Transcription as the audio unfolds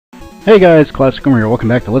Hey guys, classichomer here. Welcome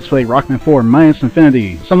back to Let's Play Rockman 4 Minus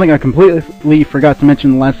Infinity. Something I completely forgot to mention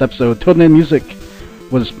in the last episode. Tane music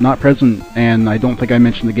was not present, and I don't think I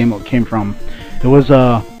mentioned the game it came from. It was,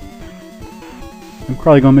 I'm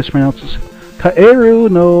probably gonna mispronounce this. Kaeru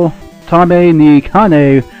no Tame ni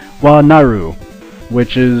Kane wa Naru,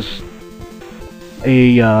 which is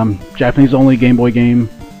a Japanese-only Game Boy game.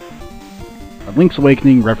 Link's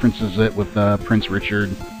Awakening references it with Prince Richard,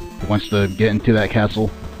 who wants to get into that castle.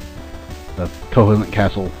 The covalent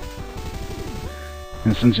castle,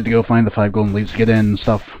 and sends you to go find the 5 golden leaves to get in and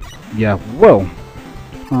stuff. Yeah, whoa.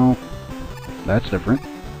 Oh, that's different.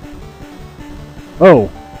 Oh,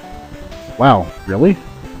 wow, really?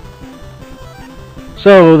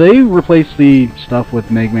 So they replaced the stuff with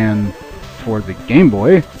Mega Man for the Game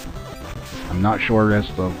Boy. I'm not sure as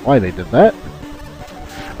to why they did that.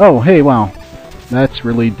 Oh, hey, wow, that's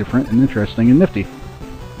really different and interesting and nifty.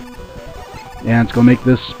 And it's going to make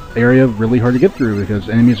this area really hard to get through because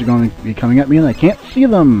enemies are going to be coming at me and I can't see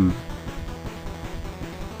them.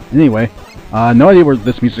 Anyway, no idea where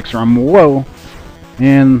this music's from. Whoa.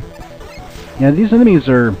 And yeah, these enemies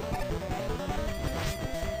are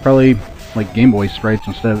probably like Game Boy sprites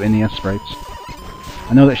instead of NES sprites.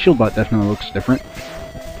 I know that Shieldbot definitely looks different.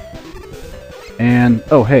 And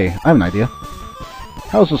oh hey, I have an idea.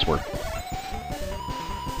 How does this work?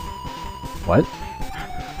 What?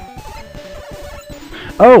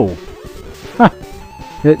 Oh! Huh!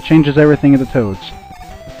 It changes everything into Toads.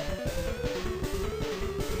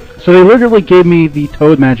 So they literally gave me the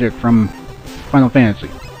Toad magic from Final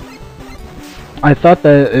Fantasy. I thought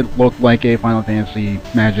that it looked like a Final Fantasy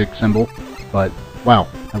magic symbol, but wow,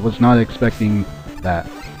 I was not expecting that.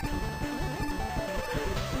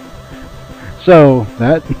 So,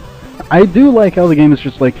 that... I do like how the game is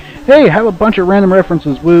just like, hey, have a bunch of random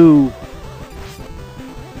references, woo!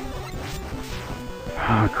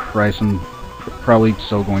 Oh, Christ, I'm probably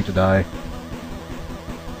so going to die.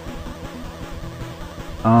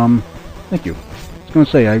 Thank you. I was going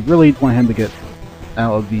to say, I really want him to get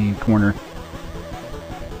out of the corner.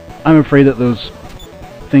 I'm afraid that those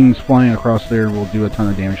things flying across there will do a ton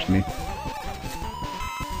of damage to me.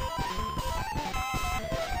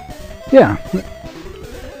 Yeah, it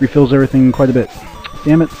refills everything quite a bit.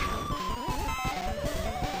 Damn it.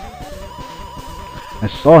 I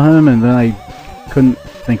saw him and then I couldn't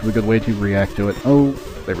think of a good way to react to it. Oh,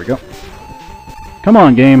 there we go. Come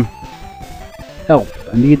on, game. Health.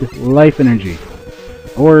 I need life energy.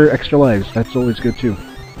 Or extra lives. That's always good, too.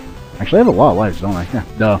 Actually, I have a lot of lives, don't I? Yeah,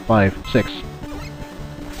 duh, 5, 6.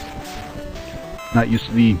 Not used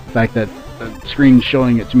to the fact that the screen's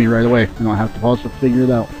showing it to me right away. I don't have to pause to figure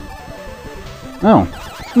it out. Oh.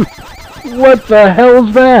 What the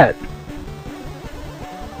hell's that?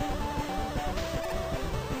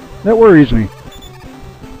 That worries me.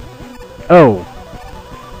 Oh.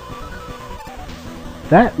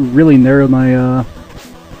 That really narrowed my,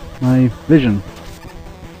 my vision.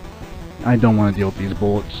 I don't want to deal with these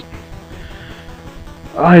bullets.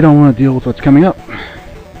 I don't want to deal with what's coming up.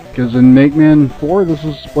 Because in Mega Man 4, this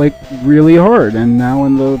is, like, really hard. And now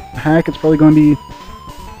in the hack, it's probably going to be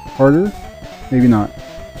harder? Maybe not.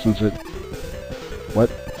 Since it... What?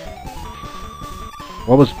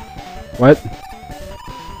 What was... What?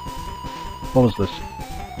 What was this?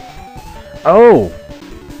 Oh!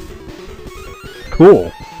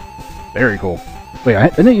 Cool. Very cool. Wait, I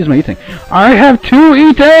didn't use my E-Tank. I have 2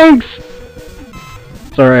 E-Tanks!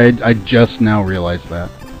 Sorry, I just now realized that.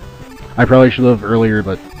 I probably should have earlier,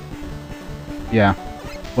 but... Yeah.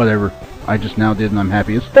 Whatever. I just now did and I'm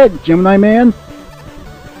happy. Is that Gemini Man?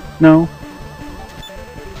 No.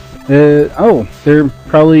 Oh, they're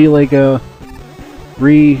probably like,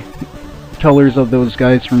 recolors of those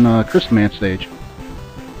guys from, Crystal Man stage.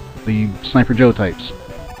 The Sniper Joe types.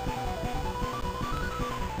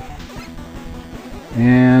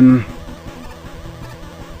 And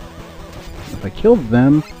if I killed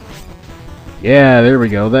them, yeah, there we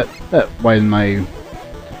go. That widened my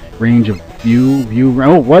range of view.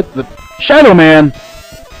 Oh, what the Shadow Man?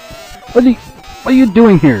 What are you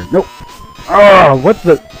doing here? Nope. Oh, what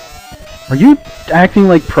the? Are you acting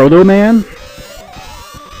like Proto Man?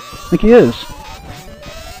 I think he is.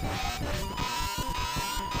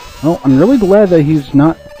 Oh, I'm really glad that he's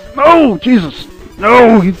not... Oh, Jesus!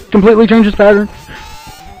 No! He completely changed his pattern.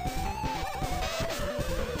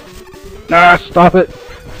 Ah, stop it!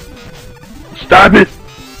 Stop it!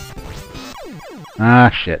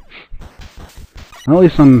 Ah, shit. Well, at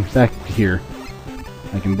least I'm back here.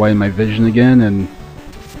 I can widen my vision again and...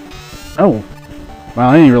 Oh!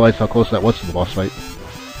 Wow, I didn't realize how close that was to the boss fight.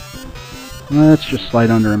 Let's just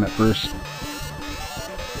slide under him at first.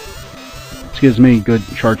 to get as many good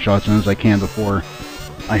charge shots in as I can before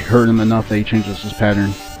I hurt him enough that he changes his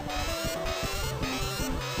pattern.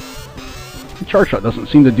 The charge shot doesn't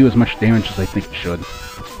seem to do as much damage as I think it should.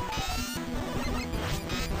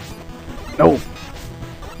 No!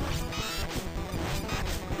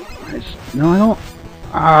 No, I don't...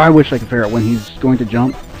 I wish I could figure out when he's going to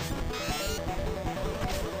jump.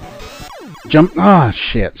 Jump... Ah,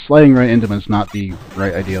 shit. Sliding right into him is not the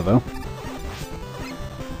right idea, though.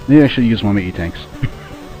 Maybe I should use one of my E-tanks.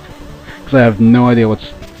 Because I have no idea what's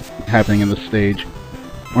happening in this stage.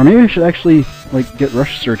 Or maybe I should actually, like, get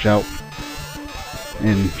Rush Search out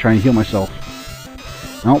and try and heal myself.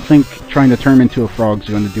 I don't think trying to turn him into a frog is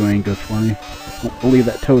going to do any good for me. I don't believe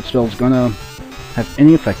that Toad spell is going to have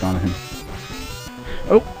any effect on him.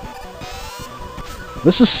 Oh!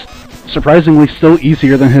 This is surprisingly still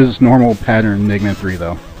easier than his normal pattern, Mega 3,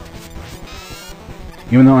 though.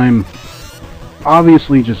 Even though I'm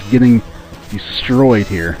obviously just getting destroyed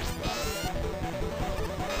here.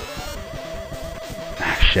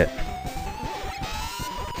 Ah, shit.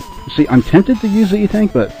 See, I'm tempted to use the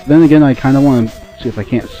E-Tank, but then again I kind of want to see if I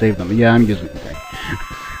can't save them. But yeah, I'm using the E-Tank.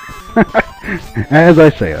 As I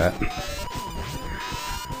say that.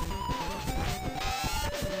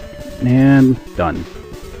 And done.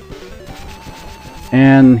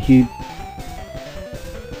 And he...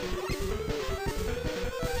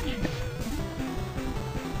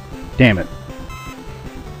 Damn it.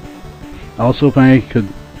 I was hoping I could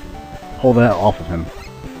pull that off of him.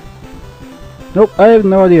 Nope, I have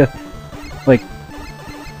no idea. Like,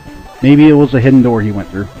 maybe it was a hidden door he went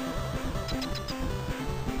through.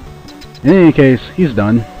 In any case, he's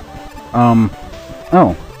done.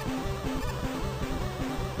 Oh.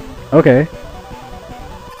 Okay.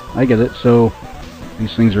 I get it, so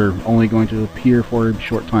these things are only going to appear for a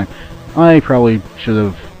short time. I probably should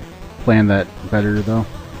have planned that better, though.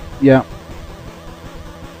 Yeah.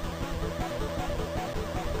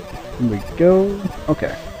 Here we go.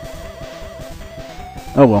 Okay.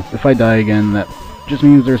 Oh well, if I die again, that just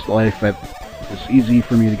means there's life that is easy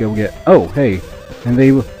for me to go get. Oh, hey. And they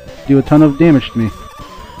do a ton of damage to me.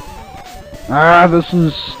 Ah, this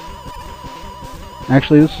is...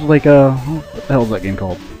 Actually, this is like a... What the hell is that game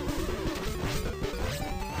called?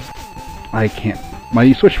 I can't...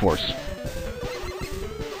 Mighty Switch Force.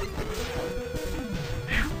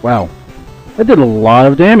 Wow. That did a lot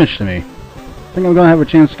of damage to me. I think I'm going to have a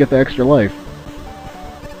chance to get the extra life.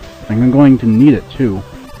 I think I'm going to need it, too.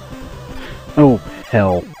 Oh,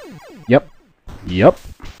 hell. Yep. Yep.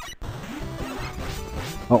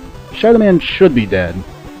 Oh, Shadow Man should be dead.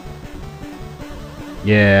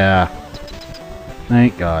 Yeah.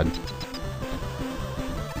 Thank God.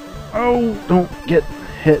 Oh, don't get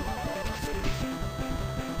hit.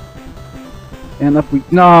 And up we...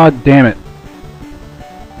 Nah, damn it.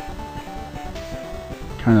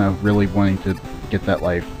 Kinda really wanting to get that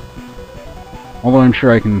life. Although I'm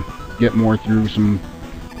sure I can get more through some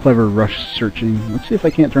clever rush searching. Let's see if I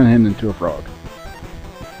can't turn him into a frog.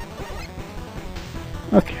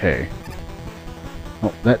 Okay.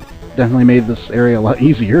 Well, that definitely made this area a lot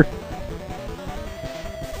easier.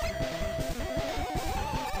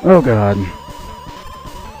 Oh god.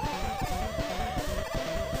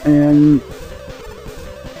 And...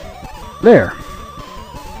 there.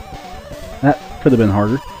 That could have been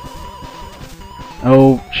harder.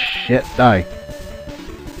 Oh, shit, die.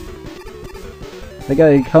 I got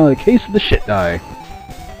a case of the shit die.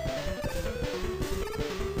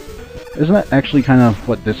 Isn't that actually kind of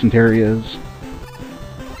what dysentery is?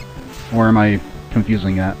 Or am I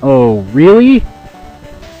confusing that? Oh, really?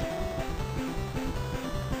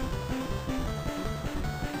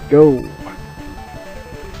 Go.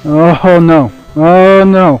 Oh, no. Oh,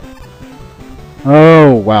 no.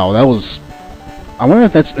 Oh, wow, that was... I wonder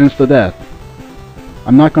if that's insta-death.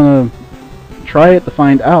 I'm not gonna try it to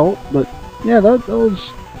find out, but yeah, that was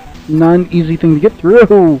not an easy thing to get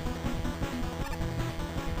through.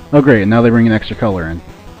 Oh great, and now they bring an extra color in.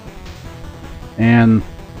 And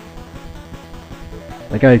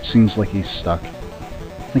that guy seems like he's stuck.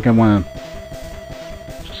 I think I want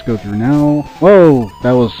to just go through now. Whoa,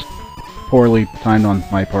 that was poorly timed on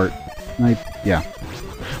my part. Yeah.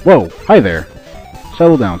 Whoa, hi there.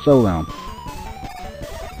 Settle down, settle down.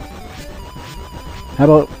 How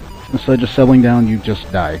about, instead of just settling down, you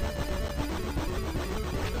just die?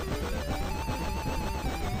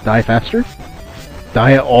 Die faster?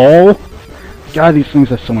 Die at all? God, these things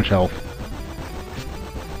have so much health.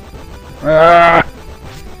 Ah!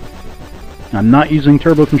 I'm not using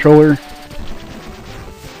turbo controller.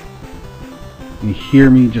 You hear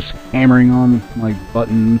me just hammering on my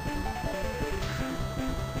button.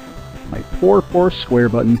 My 4 square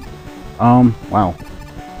button. Wow.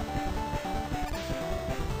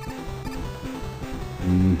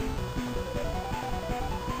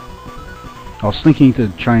 I was thinking to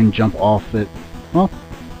try and jump off it. Well,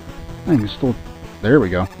 I can still... There we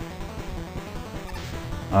go.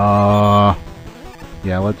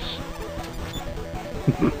 Yeah, let's...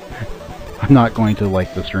 I'm not going to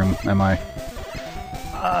like this room, am I?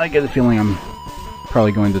 I get the feeling I'm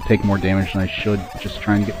probably going to take more damage than I should just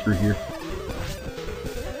trying to get through here.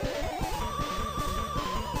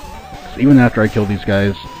 'Cause even after I kill these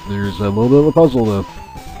guys, there's a little bit of a puzzle to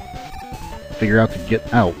figure out to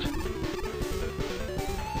get out.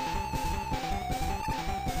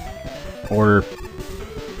 Or...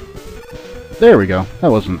 There we go.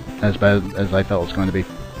 That wasn't as bad as I thought it was going to be.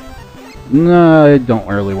 No, I don't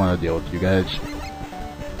really want to deal with you guys.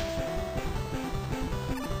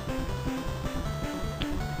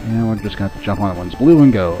 And we're just going to have to jump on it when it's blue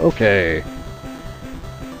and go. Okay.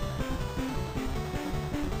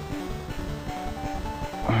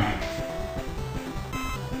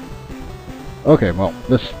 Okay, well,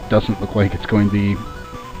 this doesn't look like it's going to be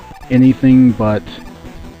anything but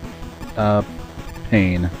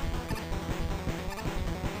pain.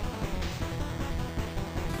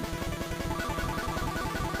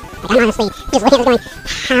 I'm honestly just looking at it going,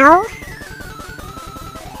 how? At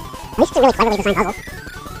least it's a really cleverly designed puzzle.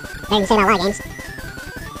 Better than say about a lot of games.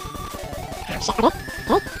 Oh shit, okay.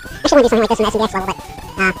 Okay. I actually want to do something like this in the SMBX level,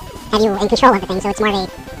 but have you in control of the thing, so it's more of a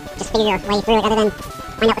just figure your way through it rather than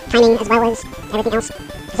find out the timing as well as everything else.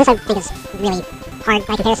 Because this I think is really hard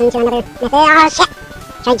by comparison to another method. Oh shit!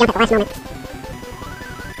 Try to jump at the last moment.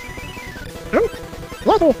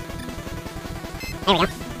 Yeah, I can... There we go.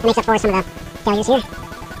 That makes up for some of the failures here.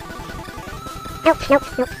 Nope, nope,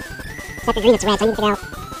 nope. It's after green it's red, so I need to figure out...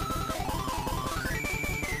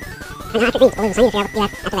 Or not after green it's blue, so I need to figure out what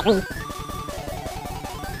to do after that green.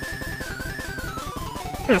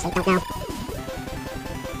 Honestly, don't know.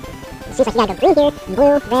 It seems like you gotta go green here,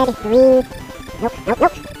 blue, red, green... Nope, nope,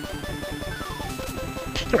 nope.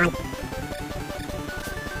 Come on.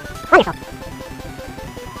 Wonderful.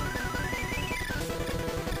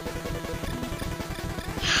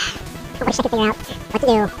 I wish I could figure out what to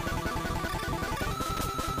do.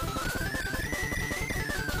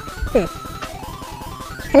 So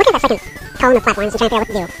look at that second column of platforms and try to figure out what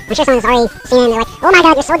to do. I'm sure someone has already seen it and they're like, oh my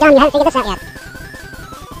god, you're so dumb, you haven't figured this out yet.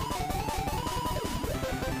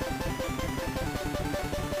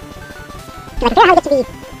 Because I can figure out how to get to the,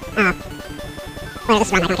 whatever, this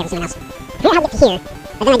is wrong, I don't care if it's someone else. I can figure out how to get to here,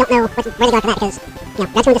 but then I don't know where to go after that because, you know,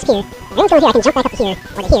 red's going to disappear. Green's going here, I can jump back up to here,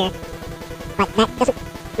 or to here, but that doesn't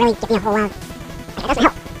really give me a whole lot. That doesn't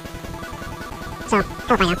help. So,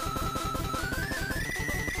 how if I know?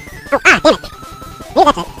 Oh, damn it! Maybe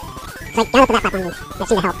that's it. So I got up to that platform and that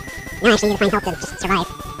seemed to help. Now I actually need to find help to just survive.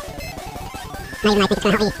 Not even I think it's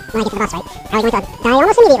gonna help me when I get to the boss fight. Probably going to die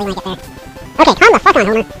almost immediately when I get there. Okay, calm the fuck on,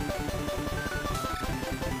 Homer.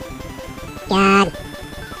 God.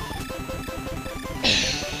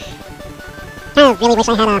 Kinda really wish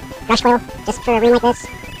I had a brush coil just for a room like this.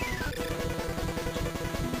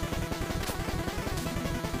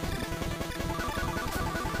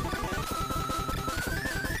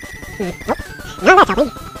 Nope. Now that's helping.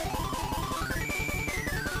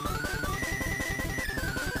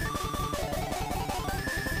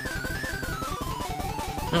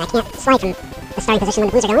 And I can't slide from the starting position when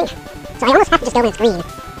the blues are going, so I almost have to just go when it's green.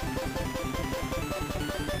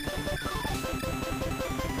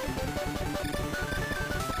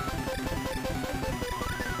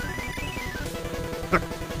 Oh,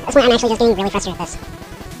 that's why I'm actually just getting really frustrated with this.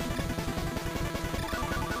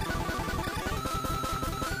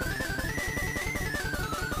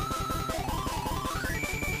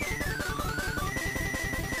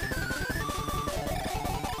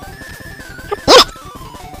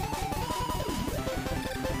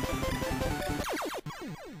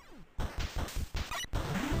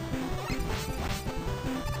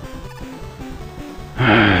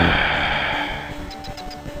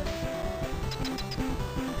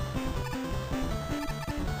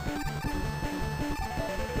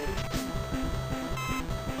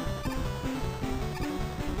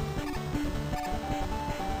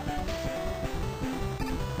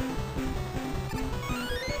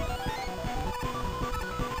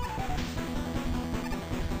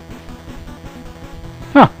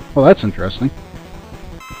 Huh, well that's interesting.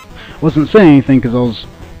 Wasn't saying anything because I was,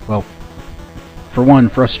 well, for one,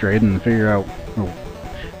 frustrated and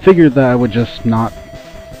figured that I would just not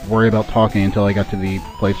worry about talking until I got to the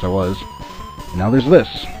place I was. And now there's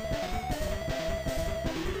this.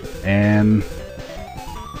 And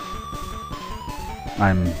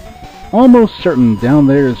I'm almost certain down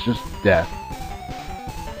there is just death.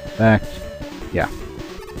 In fact, yeah.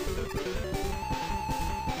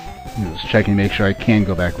 I'm just checking to make sure I can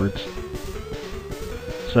go backwards.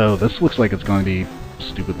 So this looks like it's going to be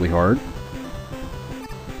stupidly hard.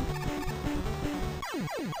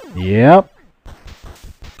 Yep.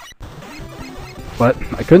 But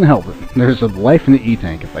I couldn't help it. There's a life in the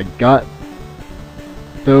E-Tank. If I got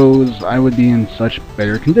those, I would be in such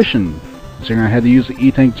better condition. Considering I had to use the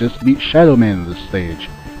E-Tank just to beat Shadow Man at this stage,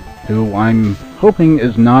 who I'm hoping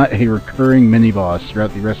is not a recurring mini-boss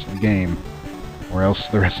throughout the rest of the game. Or else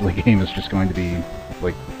the rest of the game is just going to be,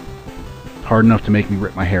 like, hard enough to make me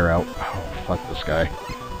rip my hair out. Oh, fuck this guy.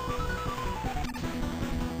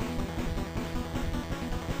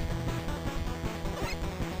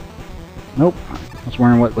 Nope. I was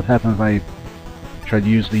wondering what would happen if I tried to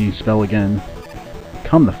use the spell again.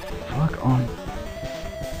 Come the fuck on.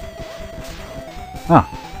 Ah.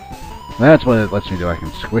 That's what it lets me do. I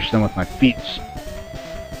can squish them with my feet.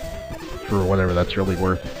 For whatever that's really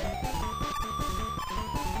worth.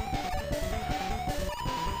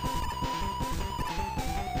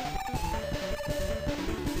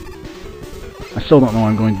 I still don't know what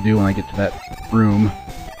I'm going to do when I get to that room.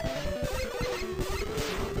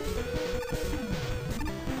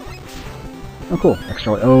 Oh, cool.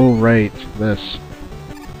 Extra. Oh, right. This.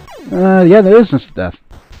 Yeah, there is instant death.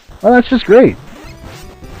 Oh, that's just great.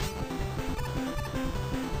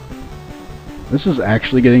 This is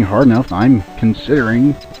actually getting hard enough. I'm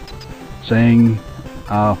considering saying,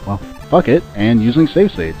 well, fuck it, and using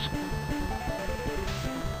save states.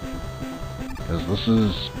 Because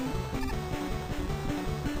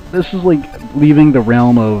this is like leaving the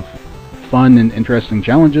realm of fun and interesting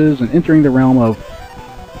challenges and entering the realm of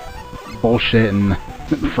bullshit and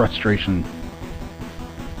frustration.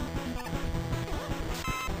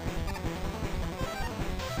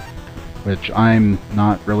 Which I'm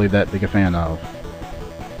not really that big a fan of.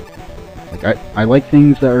 Like, I like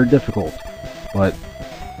things that are difficult, but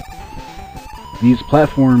these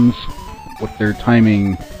platforms with their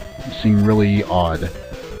timing seem really odd.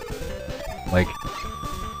 Like,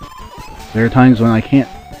 there are times when I can't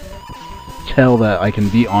tell that I can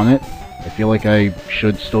be on it. I feel like I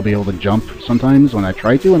should still be able to jump sometimes when I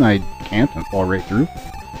try to, and I can't and fall right through.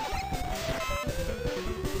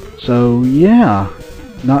 So, yeah.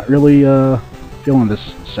 Not really, feeling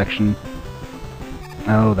this section.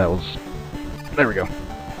 Oh, that was... There we go.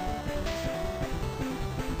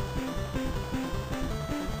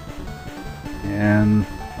 And...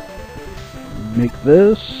 make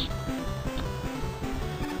this...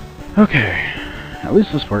 Okay. At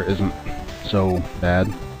least this part isn't so bad.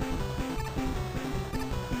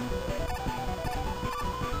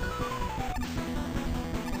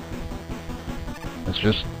 It's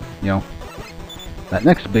just, you know, that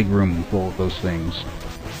next big room full of those things.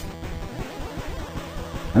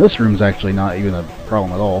 And this room's actually not even a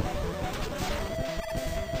problem at all.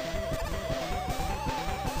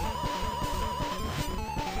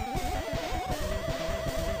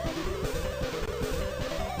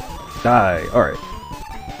 Die. Alright.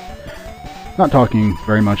 Not talking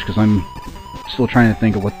very much because I'm still trying to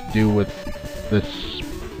think of what to do with this...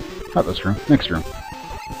 Not this room. Next room.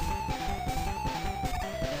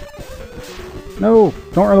 No!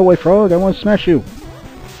 Don't run away, frog! I want to smash you!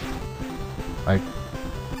 I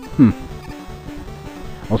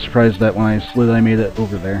was surprised that when I slid I made it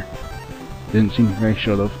over there. Didn't seem like I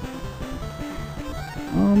should have.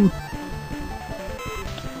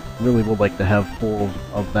 Really would like to have full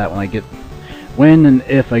of that when and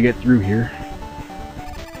if I get through here.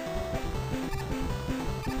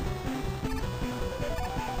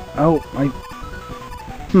 Oh, I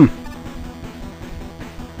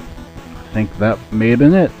think that may have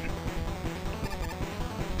been it.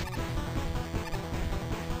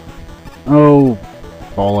 Oh,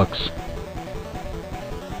 bollocks.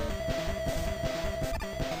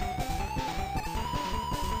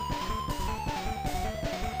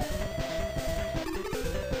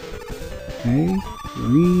 Okay,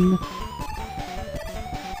 green.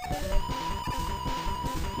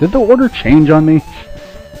 Did the order change on me?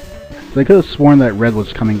 I could have sworn that red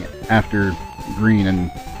was coming after green,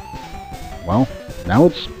 and well, now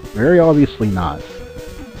it's very obviously not.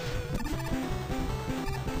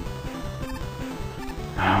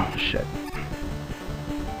 Oh, shit.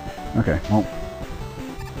 Okay, well,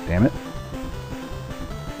 damn it.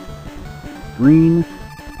 Green,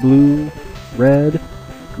 blue, red,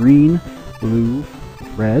 green, blue,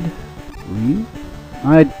 red, green.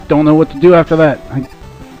 I don't know what to do after that. I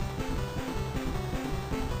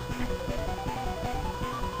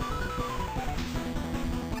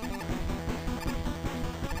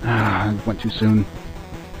went too soon.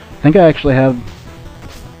 think I actually have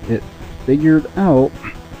it figured out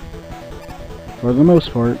for the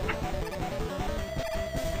most part.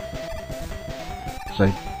 So,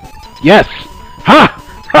 yes! Ha!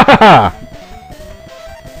 Ha ha ha!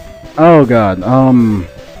 Oh god,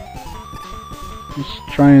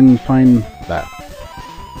 let's try and find that.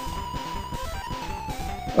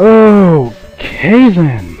 Okay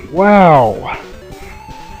then, wow!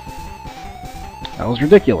 That was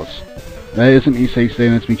ridiculous. That isn't me safe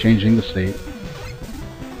stating, it's me changing the state.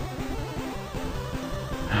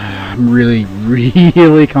 I'm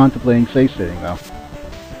really contemplating safe stating though.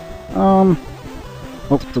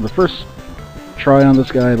 Well, for the first try on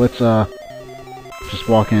this guy, let's just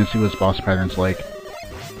walk in and see what his boss pattern's like.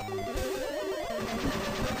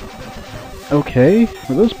 Okay,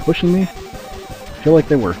 were those pushing me? I feel like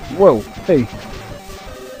they were. Whoa, hey.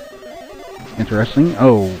 Interesting.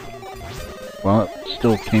 Oh. Well, it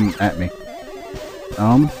still came at me.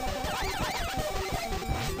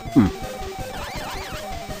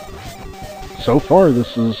 So far,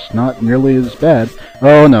 this is not nearly as bad.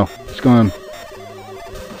 Oh no, it's gonna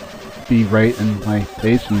be right in my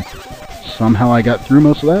face, and somehow I got through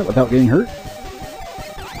most of that without getting hurt.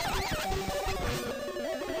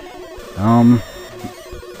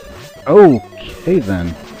 Okay then.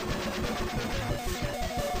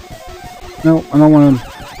 No, I don't want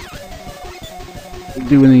to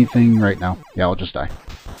do anything right now. Yeah, I'll just die.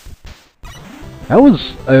 That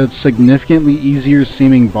was a significantly easier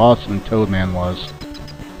seeming boss than Toadman was.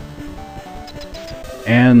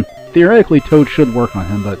 And theoretically Toad should work on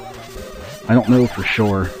him, but I don't know for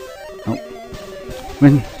sure. Oh.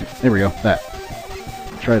 There we go, that.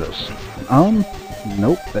 Try this.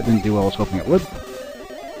 Nope, that didn't do what I was hoping it would.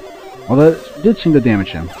 Well, that did seem to damage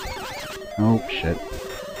him. Oh, shit.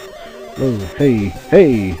 Oh, hey,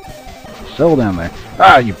 hey! Settle down there.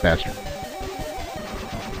 Ah, you bastard!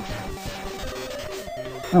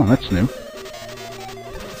 Oh, that's new.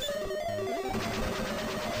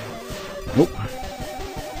 Nope.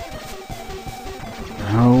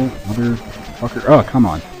 Oh, motherfucker. Oh, come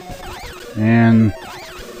on. And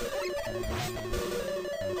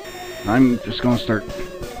I'm just gonna start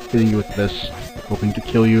hitting you with this, hoping to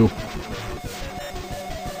kill you.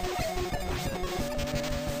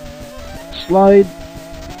 Slide.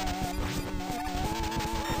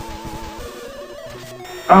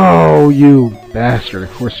 Oh, you bastard.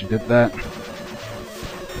 Of course you did that.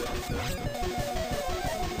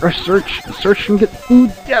 Rush search. Search and get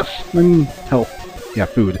food. Yes! I mean, health. Yeah,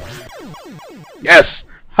 food. Yes!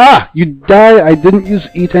 Ha! You die! I didn't use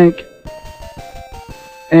E-Tank.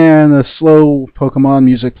 And the slow Pokemon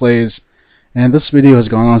music plays. And this video has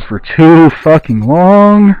gone on for too fucking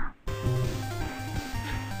long.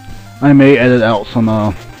 I may edit out some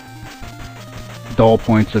dull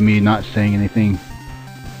points of me not saying anything.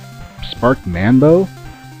 Spark Manbo?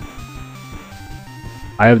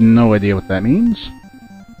 I have no idea what that means.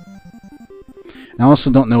 I also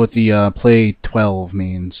don't know what the play 12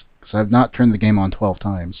 means, because I've not turned the game on 12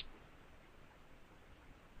 times.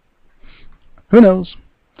 Who knows?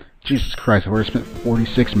 Jesus Christ, I've already spent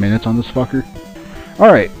 46 minutes on this fucker.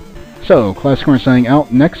 Alright, so, classichomer signing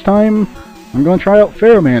out. Next time, I'm going to try out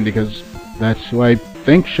Pharaohman, because that's who I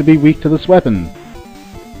think should be weak to this weapon.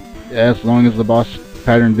 As long as the boss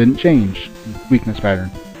pattern didn't change. Weakness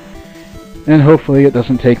pattern. And hopefully it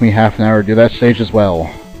doesn't take me half an hour to do that stage as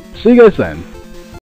well. See you guys then.